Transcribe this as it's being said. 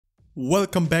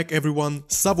Welcome back everyone,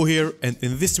 SAVVVU here, and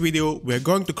in this video we are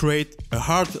going to create a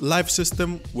heart life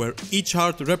system where each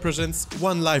heart represents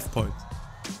one life point.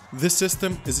 This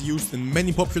system is used in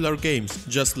many popular games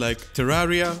just like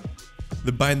Terraria,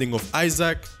 The Binding of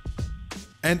Isaac,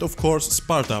 and of course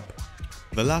Sparta.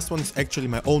 The last one is actually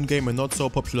my own game and not so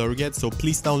popular yet, so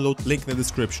please download, link in the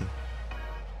description.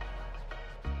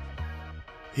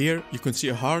 Here you can see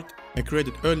a heart I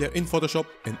created earlier in Photoshop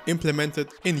and implemented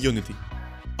in Unity.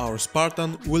 Our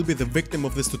Spartan will be the victim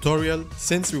of this tutorial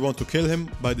since we want to kill him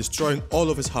by destroying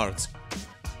all of his hearts.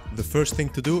 The first thing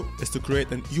to do is to create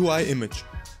an UI image.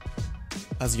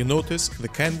 As you notice, the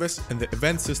canvas and the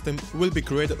event system will be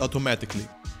created automatically.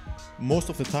 Most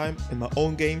of the time in my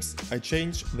own games I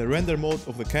change the render mode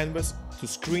of the canvas to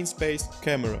screen space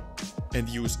camera and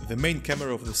use the main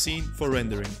camera of the scene for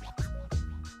rendering.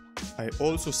 I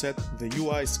also set the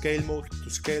UI scale mode to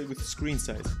scale with screen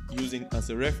size, using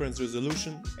as a reference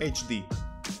resolution HD.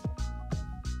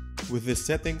 With these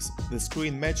settings, the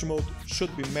screen match mode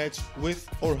should be matched width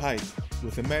or height,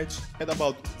 with a match at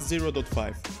about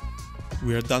 0.5.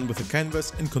 We are done with the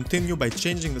canvas and continue by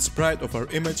changing the sprite of our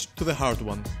image to the heart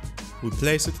one. We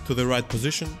place it to the right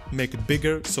position, make it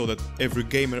bigger so that every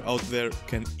gamer out there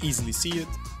can easily see it,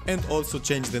 and also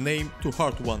change the name to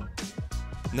heart 1.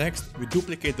 Next, we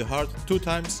duplicate the heart 2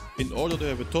 times in order to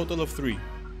have a total of 3.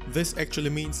 This actually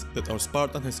means that our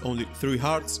Spartan has only 3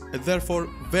 hearts and therefore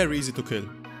very easy to kill.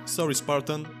 Sorry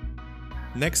Spartan.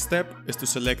 Next step is to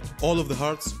select all of the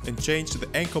hearts and change the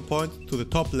anchor point to the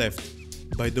top left.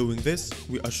 By doing this,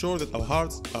 we assure that our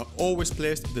hearts are always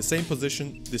placed in the same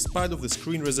position despite of the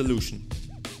screen resolution.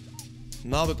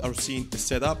 Now that our scene is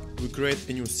set up, we create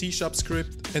a new C#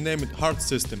 script and name it heart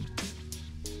system.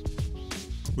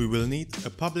 We will need a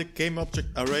public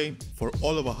gameObjectArray for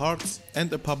all of our hearts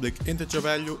and a public integer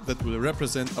value that will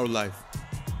represent our life.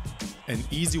 An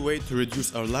easy way to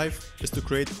reduce our life is to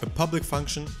create a public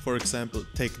function, for example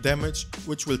take damage,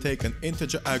 which will take an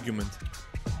integer argument.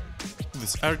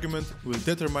 This argument will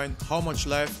determine how much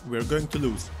life we are going to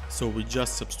lose, so we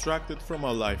just subtract it from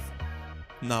our life.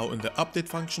 Now in the update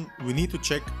function we need to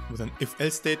check with an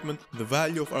if-else statement the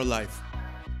value of our life.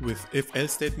 With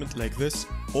if-else statement like this,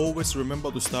 always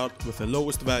remember to start with the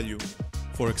lowest value.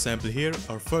 For example here,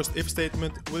 our first if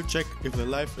statement will check if the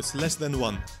life is less than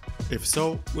 1. If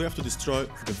so, we have to destroy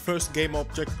the first game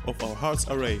object of our hearts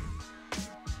array.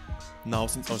 Now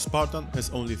since our Spartan has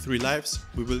only 3 lives,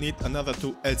 we will need another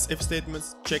 2 else if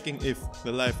statements checking if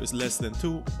the life is less than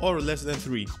 2 or less than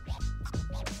 3.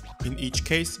 In each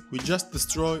case, we just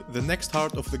destroy the next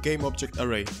heart of the game object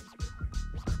array.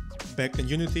 Back in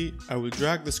Unity, I will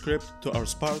drag the script to our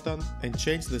Spartan and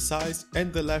change the size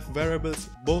and the life variables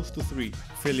both to 3,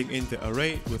 filling in the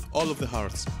array with all of the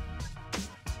hearts.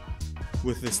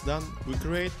 With this done, we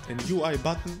create an UI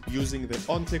button using the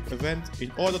onClick event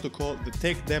in order to call the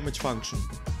take damage function.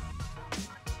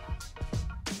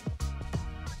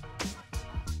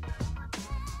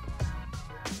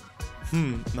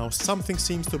 Now something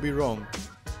seems to be wrong.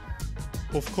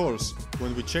 Of course,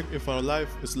 when we check if our life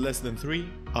is less than 3,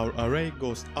 our array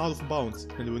goes out of bounds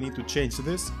and we need to change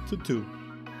this to 2.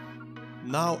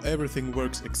 Now everything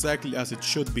works exactly as it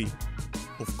should be.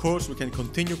 Of course, we can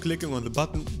continue clicking on the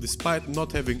button despite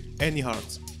not having any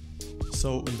hearts.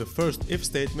 So in the first if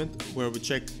statement, where we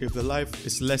check if the life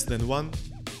is less than 1,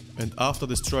 and after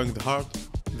destroying the heart,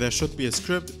 there should be a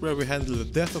script where we handle the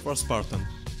death of our Spartan.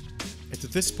 At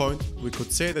this point, we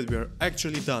could say that we are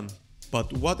actually done.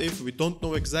 But what if we don't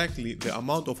know exactly the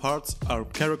amount of hearts our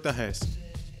character has?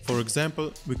 For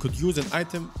example, we could use an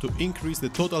item to increase the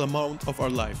total amount of our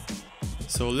life.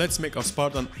 So let's make our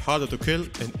Spartan harder to kill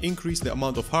and increase the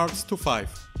amount of hearts to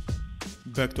 5.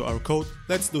 Back to our code,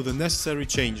 let's do the necessary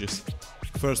changes.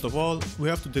 First of all, we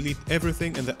have to delete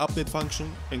everything in the update function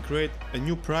and create a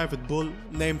new private bool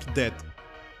named dead.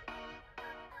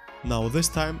 Now this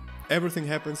time, everything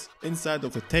happens inside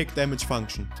of the take damage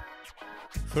function.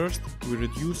 First, we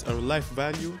reduce our life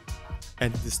value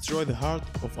and destroy the heart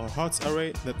of our hearts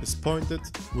array that is pointed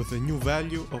with the new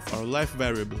value of our life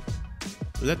variable.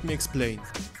 Let me explain.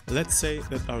 Let's say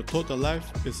that our total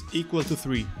life is equal to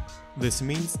 3. This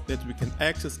means that we can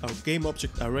access our game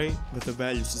object array with the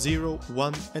values 0,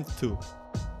 1 and 2.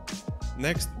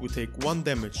 Next, we take 1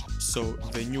 damage, so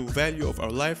the new value of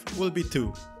our life will be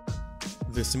 2.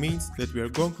 This means that we are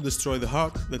going to destroy the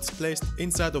heart that's placed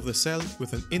inside of the cell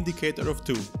with an indicator of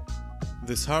 2.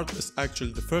 This heart is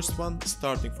actually the first one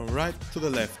starting from right to the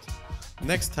left.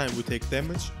 Next time we take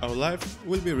damage, our life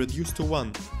will be reduced to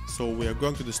 1, so we are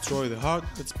going to destroy the heart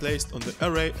that's placed on the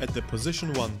array at the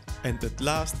position 1. And at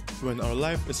last, when our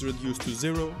life is reduced to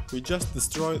 0, we just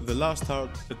destroy the last heart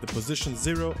at the position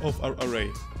 0 of our array.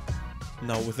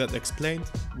 Now with that explained,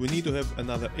 we need to have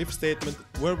another if statement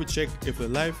where we check if the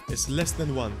life is less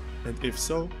than 1, and if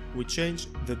so, we change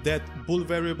the dead bool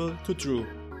variable to true.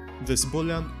 This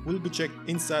boolean will be checked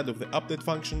inside of the update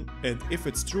function, and if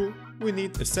it's true, we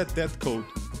need a set dead code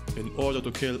in order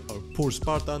to kill our poor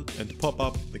Spartan and pop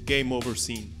up the game over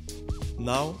scene.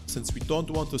 Now, since we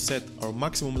don't want to set our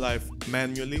maximum life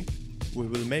manually, we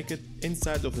will make it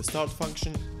inside of the start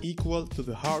function equal to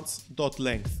the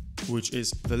hearts.length, which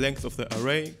is the length of the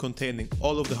array containing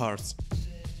all of the hearts.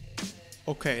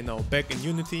 Okay, now back in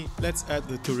Unity, let's add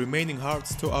the 2 remaining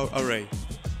hearts to our array.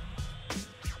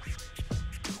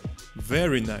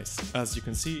 Very nice! As you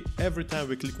can see, every time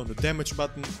we click on the damage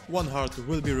button, 1 heart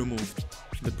will be removed.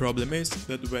 The problem is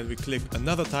that when we click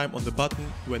another time on the button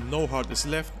when no heart is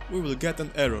left, we will get an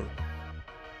error.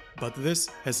 But this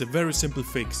has a very simple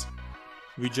fix.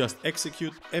 We just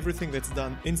execute everything that's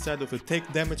done inside of the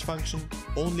take damage function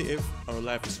only if our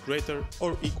life is greater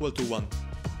or equal to 1.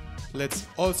 Let's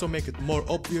also make it more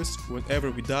obvious whenever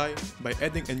we die by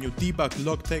adding a new debug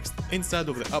log text inside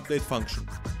of the update function.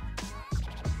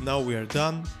 Now we are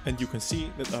done, and you can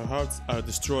see that our hearts are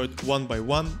destroyed one by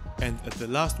one, and at the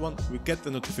last one we get the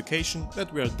notification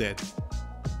that we are dead.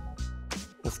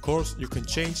 Of course, you can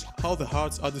change how the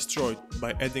hearts are destroyed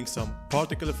by adding some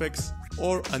particle effects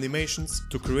or animations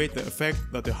to create the effect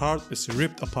that the heart is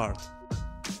ripped apart.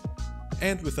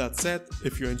 And with that said,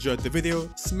 if you enjoyed the video,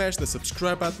 smash the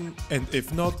subscribe button, and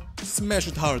if not, smash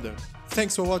it harder.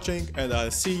 Thanks for watching, and I'll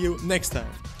see you next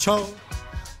time. Ciao!